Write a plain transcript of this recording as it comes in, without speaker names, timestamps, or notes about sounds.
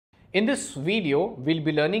In this video, we'll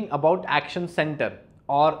be learning about Action Center,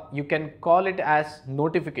 or you can call it as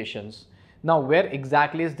notifications. Now, where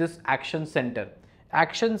exactly is this Action Center?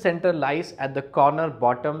 Action Center lies at the corner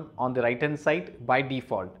bottom on the right hand side by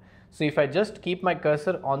default. So if I just keep my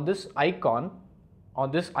cursor on this icon,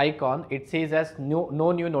 it says as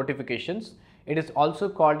no new notifications. It is also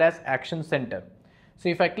called as Action Center. So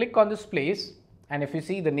if I click on this place, and if you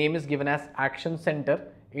see the name is given as Action Center,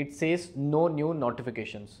 it says no new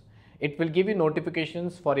notifications. It will give you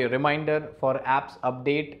notifications for your reminder, for apps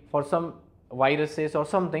update, for some viruses or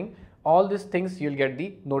something. All these things you'll get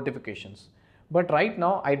the notifications. But right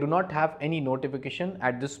now I do not have any notification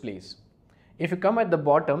at this place. If you come at the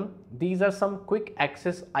bottom, these are some quick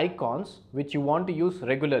access icons which you want to use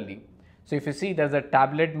regularly. So if you see, there's a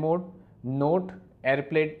tablet mode, note,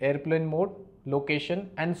 airplane mode, location,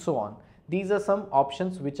 and so on. These are some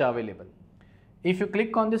options which are available. If you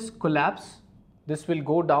click on this collapse, this will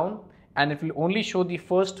go down and it will only show the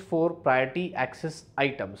first 4 priority access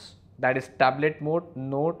items, that is tablet mode,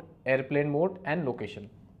 note, airplane mode, and location.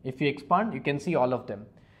 If you expand, you can see all of them.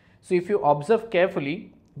 So if you observe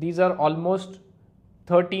carefully, these are almost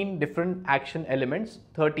 13 different action elements,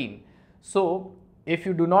 13. So if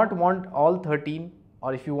you do not want all 13,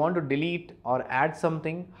 or if you want to delete or add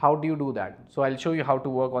something, how do you do that? So I'll show you how to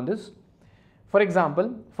work on this. For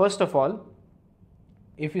example, first of all,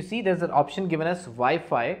 if you see, there's an option given as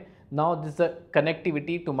Wi-Fi. Now this is a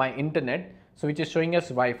connectivity to my internet, so which is showing us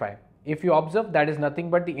Wi-Fi. If you observe, that is nothing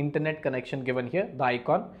but the internet connection given here, the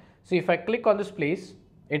icon. So if I click on this place,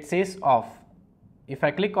 it says off. If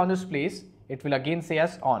I click on this place, it will again say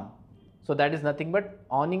as on. So that is nothing but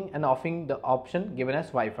onning and offing the option given as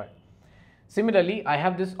Wi-Fi. Similarly, I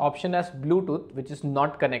have this option as Bluetooth, which is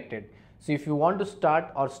not connected. So if you want to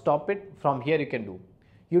start or stop it, from here you can do.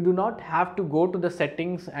 You do not have to go to the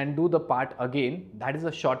settings and do the part again. That is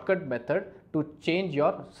a shortcut method to change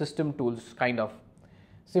your system tools, kind of.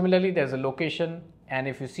 Similarly, there's a location, and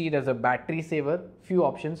if you see, there's a battery saver. Few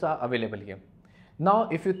options are available here. Now,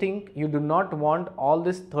 if you think you do not want all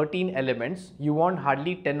these 13 elements, you want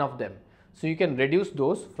hardly 10 of them. So you can reduce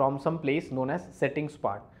those from some place known as settings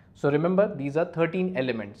part. So remember, these are 13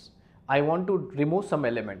 elements. I want to remove some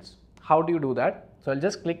elements. How do you do that? So I'll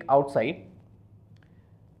just click outside.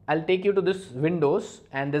 I'll take you to this Windows,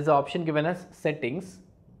 and there's an option given as settings.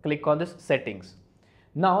 Click on this settings.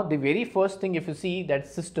 Now the very first thing, if you see, that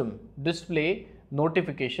system, display,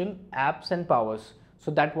 notification, apps and powers.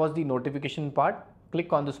 So that was the notification part.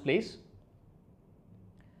 Click on this place.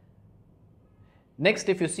 Next,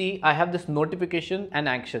 if you see, I have this notification and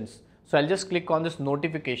actions. So I'll just click on this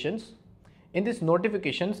notifications. In this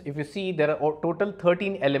notifications, if you see, there are total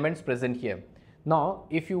 13 elements present here. Now,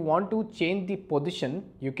 if you want to change the position,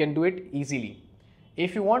 you can do it easily.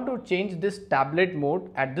 If you want to change this tablet mode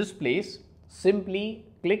at this place, simply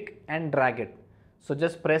click and drag it. So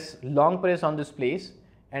just long press on this place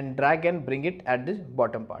and drag and bring it at this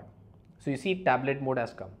bottom part. So you see, tablet mode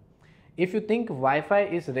has come. If you think Wi-Fi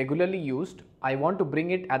is regularly used, I want to bring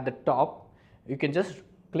it at the top, you can just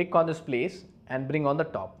click on this place and bring on the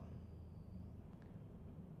top.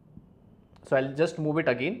 So I'll just move it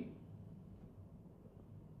again.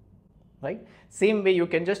 Right? Same way, you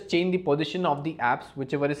can just change the position of the apps,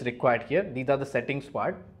 whichever is required here. These are the settings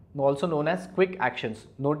part, also known as quick actions,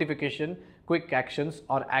 notification, quick actions,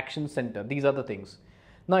 or action center. These are the things.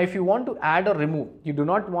 Now, if you want to add or remove, you do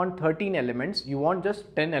not want 13 elements, you want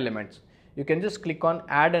just 10 elements. You can just click on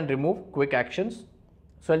add and remove quick actions.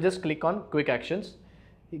 So I'll just click on quick actions.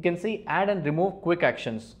 You can see add and remove quick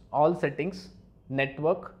actions, all settings,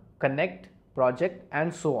 network, connect, project,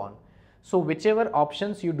 and so on. So whichever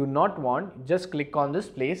options you do not want, just click on this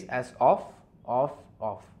place as off, off,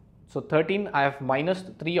 off. So 13, I have minus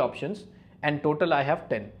 3 options, and total I have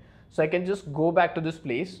 10. So I can just go back to this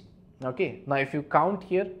place. Okay, now if you count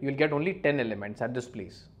here, you will get only 10 elements at this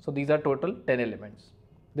place. So these are total 10 elements.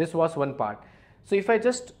 This was one part. So if I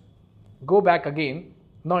just go back again,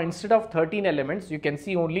 now instead of 13 elements, you can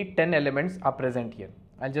see only 10 elements are present here.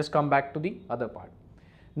 I'll just come back to the other part.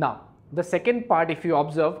 Now, the second part, if you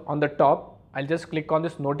observe on the top, I'll just click on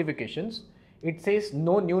this notifications. It says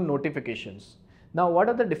no new notifications. Now, what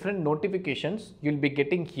are the different notifications you'll be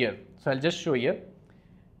getting here? So I'll just show you.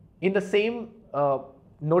 In the same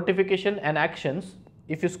notification and actions,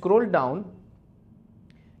 if you scroll down,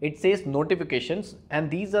 it says notifications,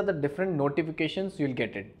 and these are the different notifications you'll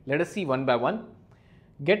get it. Let us see one by one.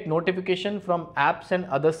 Get notification from apps and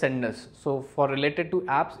other senders. So for related to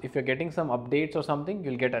apps, if you're getting some updates or something,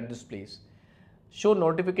 you'll get at this place. Show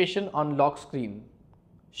notification on lock screen.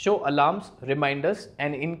 Show alarms, reminders,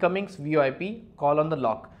 and incomings VoIP call on the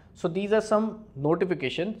lock. So these are some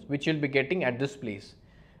notifications which you'll be getting at this place.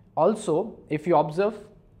 Also, if you observe,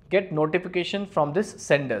 get notification from this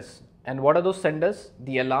senders. And what are those senders?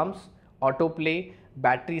 The alarms, autoplay,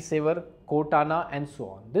 battery saver, Cortana, and so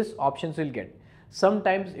on. These options you'll get.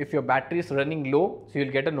 Sometimes if your battery is running low, so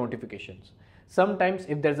you'll get a notifications. Sometimes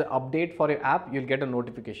if there's an update for your app, you'll get a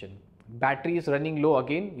notification. Battery is running low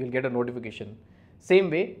again, you'll get a notification. Same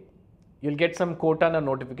way, you'll get some Cortana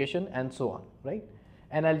notification and so on, right?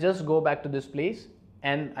 And I'll just go back to this place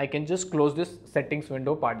and I can just close this settings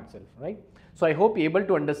window part itself, right? So I hope you're able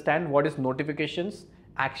to understand what is notifications,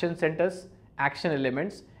 action centers, action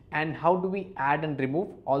elements, and how do we add and remove.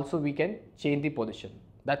 Also we can change the position.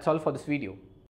 That's all for this video.